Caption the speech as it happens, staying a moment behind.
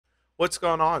What's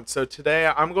going on? So today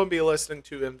I'm going to be listening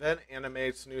to Invent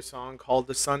Animate's new song called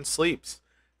 "The Sun Sleeps."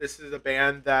 This is a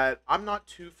band that I'm not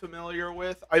too familiar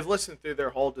with. I've listened through their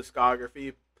whole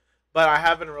discography, but I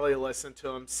haven't really listened to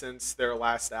them since their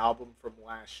last album from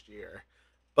last year.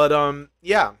 But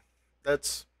yeah,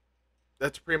 that's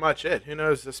that's pretty much it. Who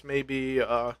knows? This may be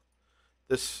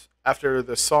this after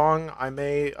the song. I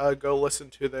may go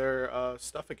listen to their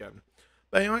stuff again.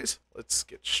 But anyways, let's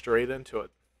get straight into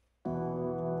it.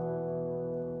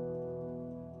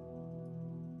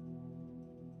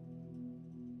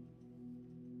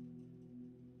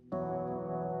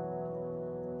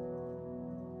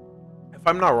 If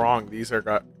I'm not wrong, these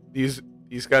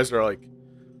guys are like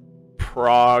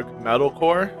prog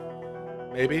metalcore,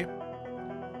 maybe.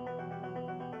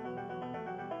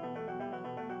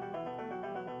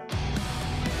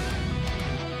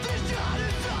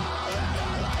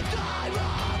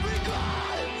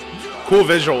 Cool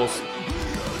visuals.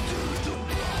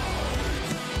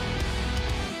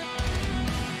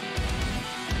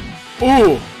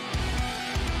 Ooh,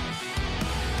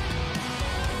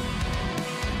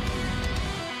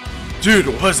 dude,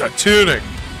 what's that tuning?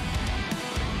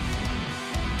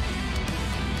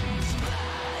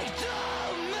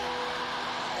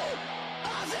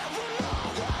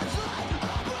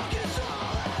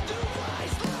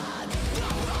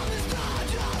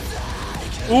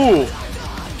 Ooh,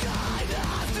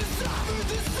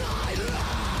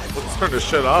 let's turn this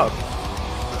shit up.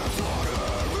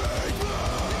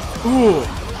 Ooh,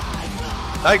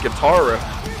 that guitar riff.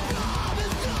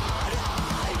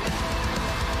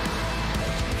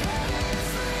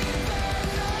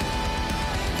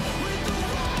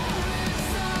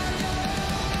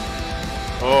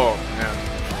 Oh man.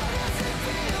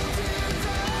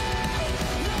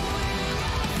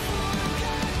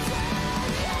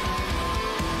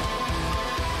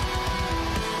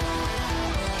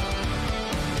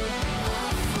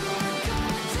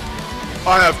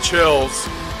 I have chills.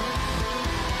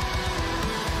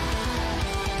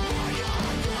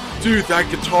 Dude, that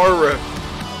guitar riff.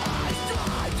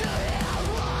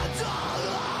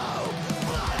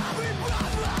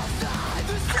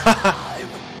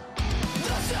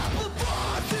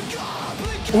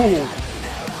 Ooh.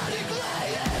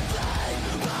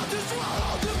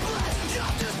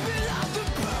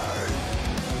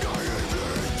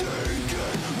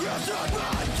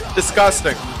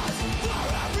 Disgusting.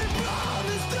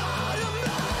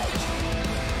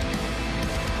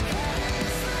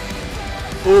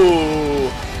 Ooh,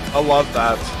 I love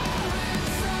that.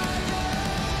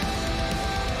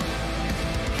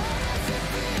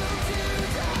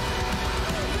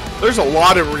 There's a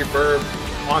lot of reverb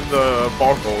on the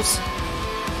vocals.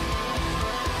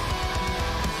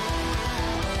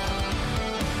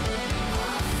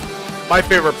 My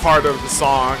favorite part of the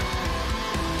song.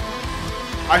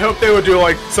 I hope they would do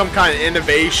like some kind of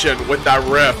innovation with that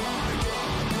riff.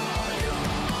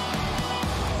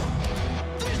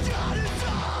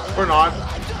 Or not.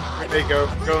 They go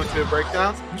into a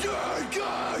breakdown.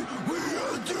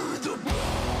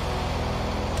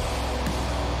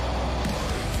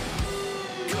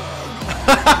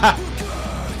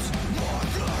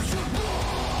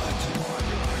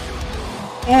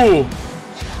 Ooh.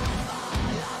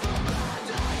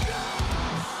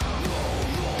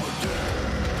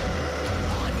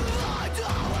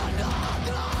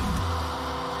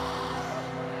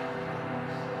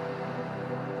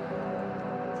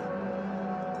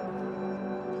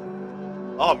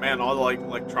 Oh man, all the like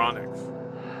electronics.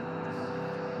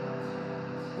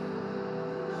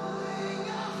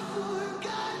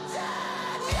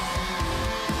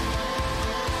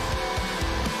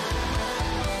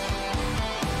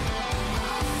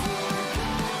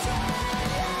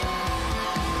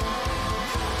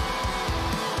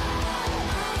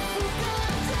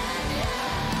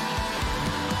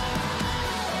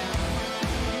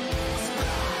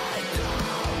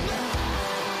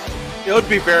 It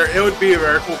would be a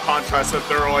very cool contrast if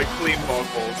there were like clean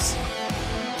vocals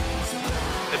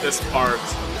in this part.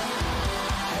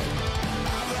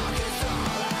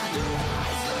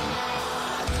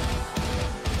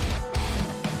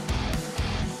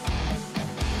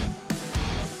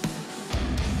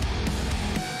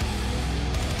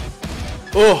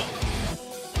 Oh.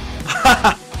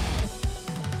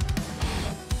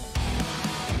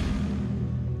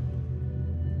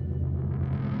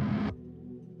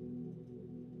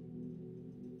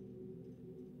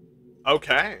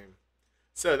 Okay.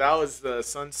 So that was the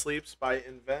Sun Sleeps by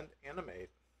Invent Animate.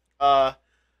 Uh,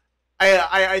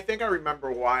 I think I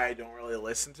remember why I don't really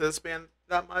listen to this band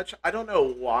that much. I don't know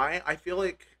why. I feel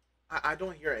like I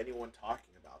don't hear anyone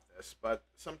talking about this, but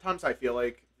sometimes I feel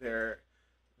like their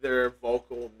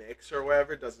mix or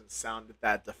whatever doesn't sound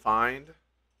that defined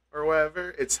or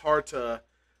whatever. It's hard to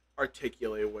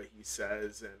articulate what he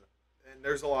says, and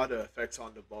there's a lot of effects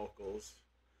on the vocals.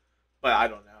 But I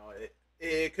don't know.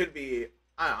 It could be.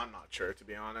 I'm not sure, to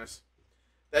be honest.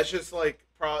 That's just like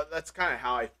that's kind of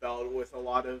how I felt with a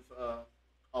lot of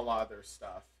their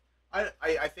stuff.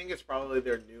 I think it's probably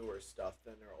their newer stuff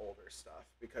than their older stuff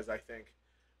because I think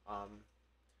um,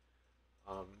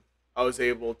 um, I was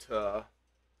able to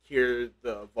hear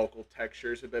the vocal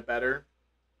textures a bit better.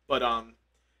 But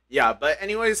yeah. But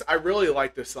anyways, I really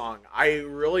like the song. I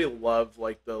really love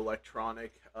like the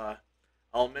electronic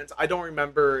elements. I don't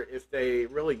remember if they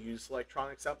really used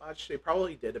electronics that much. They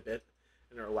probably did a bit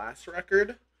in their last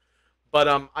record, but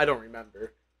I don't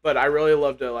remember. But I really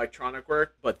love the electronic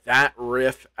work. But that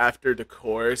riff after the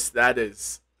chorus, that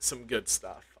is some good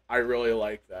stuff. I really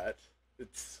like that.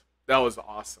 That was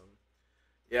awesome.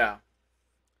 Yeah,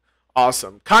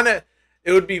 awesome. Kind of,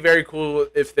 it would be very cool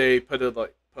if they put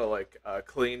like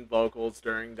clean vocals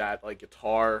during that like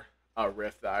guitar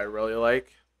riff that I really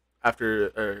like. After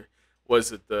or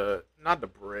was it the not the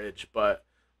bridge, but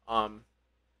um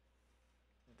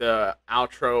the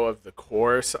outro of the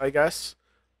chorus, I guess.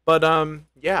 But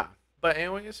yeah. But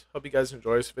anyways, hope you guys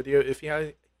enjoy this video. If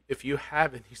you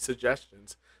have any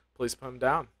suggestions, please put them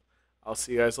down. I'll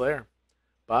see you guys later.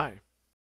 Bye.